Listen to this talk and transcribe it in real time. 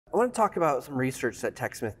I want to talk about some research that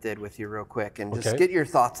TechSmith did with you real quick and just Okay. get your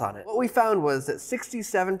thoughts on it. What we found was that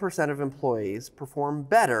 67% of employees perform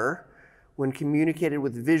better when communicated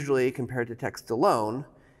with visually compared to text alone.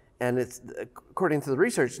 And it's, according to the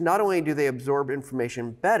research, not only do they absorb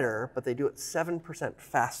information better, but they do it 7%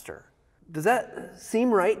 faster. Does that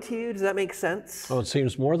seem right to you? Does that make sense? Well, it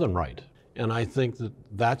seems more than right. And I think that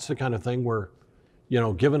that's the kind of thing where,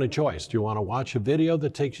 given a choice, do you want to watch a video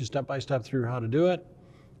that takes you step by step through how to do it?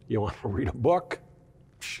 You want to read a book?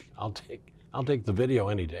 I'll take the video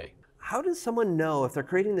any day. How does someone know if they're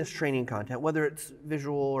creating this training content, whether it's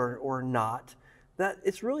visual or not, that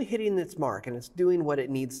it's really hitting its mark and it's doing what it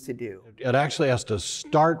needs to do? It actually has to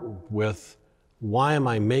start with, why am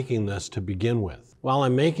I making this to begin with? Well,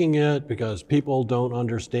 I'm making it because people don't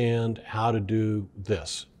understand how to do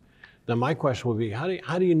this. Then my question would be, how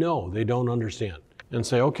do you know they don't understand? And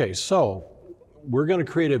say, okay, so we're going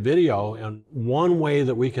to create a video, and one way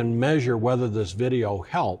that we can measure whether this video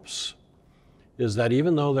helps is that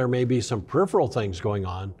even though there may be some peripheral things going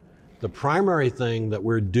on, the primary thing that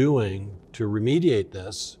we're doing to remediate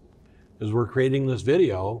this is we're creating this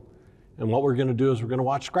video, and what we're going to do is we're going to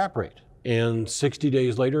watch scrap rate. And 60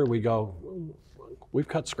 days later, we go, we've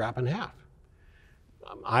cut scrap in half.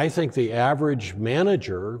 I think the average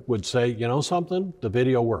manager would say, you know something, the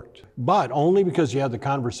video worked. But only because you had the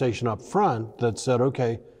conversation up front that said,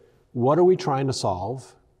 okay, what are we trying to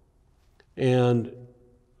solve? And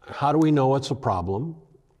how do we know it's a problem?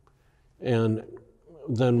 And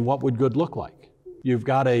then what would good look like? You've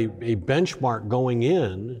got a benchmark going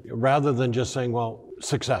in rather than just saying, well,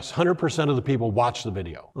 success, 100% of the people watch the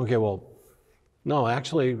video. Okay, well, no,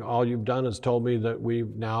 actually, all you've done is told me that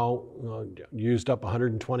we've now used up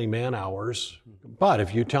 120 man hours. But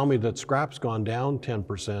if you tell me that scrap's gone down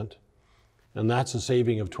 10%, and that's a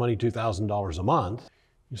saving of $22,000 a month,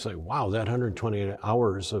 you say, wow, that 120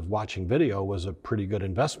 hours of watching video was a pretty good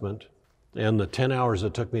investment. And the 10 hours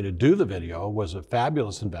it took me to do the video was a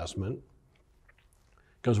fabulous investment,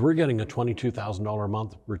 because we're getting a $22,000 a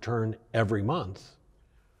month return every month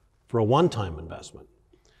for a one-time investment.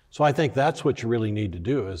 So I think that's what you really need to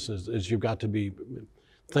do is you've got to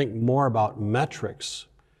think more about metrics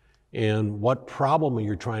and what problem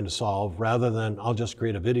you're trying to solve, rather than I'll just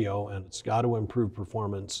create a video and it's got to improve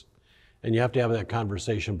performance, and you have to have that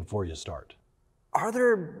conversation before you start. Are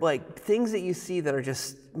there things that you see that are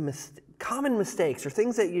just common mistakes, or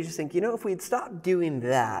things that you just think, if we'd stop doing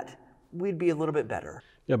that, we'd be a little bit better?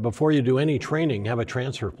 Yeah, before you do any training, have a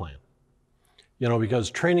transfer plan. Because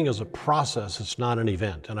training is a process, it's not an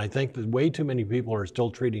event. And I think that way too many people are still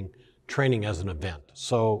treating training as an event.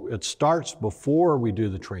 So it starts before we do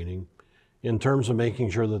the training in terms of making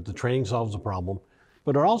sure that the training solves the problem,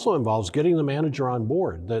 but it also involves getting the manager on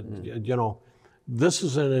board that, this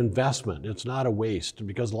is an investment, it's not a waste,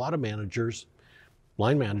 because a lot of managers,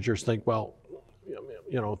 line managers think, well,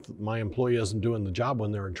 my employee isn't doing the job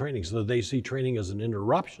when they're in training. So they see training as an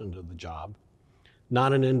interruption to the job,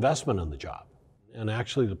 not an investment in the job. And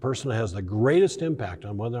actually, the person that has the greatest impact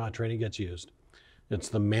on whether or not training gets used, it's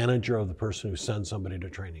the manager of the person who sends somebody to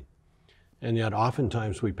training. And yet,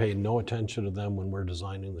 oftentimes, we pay no attention to them when we're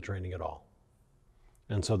designing the training at all.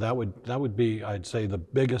 And so that would be, I'd say, the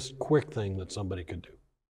biggest quick thing that somebody could do.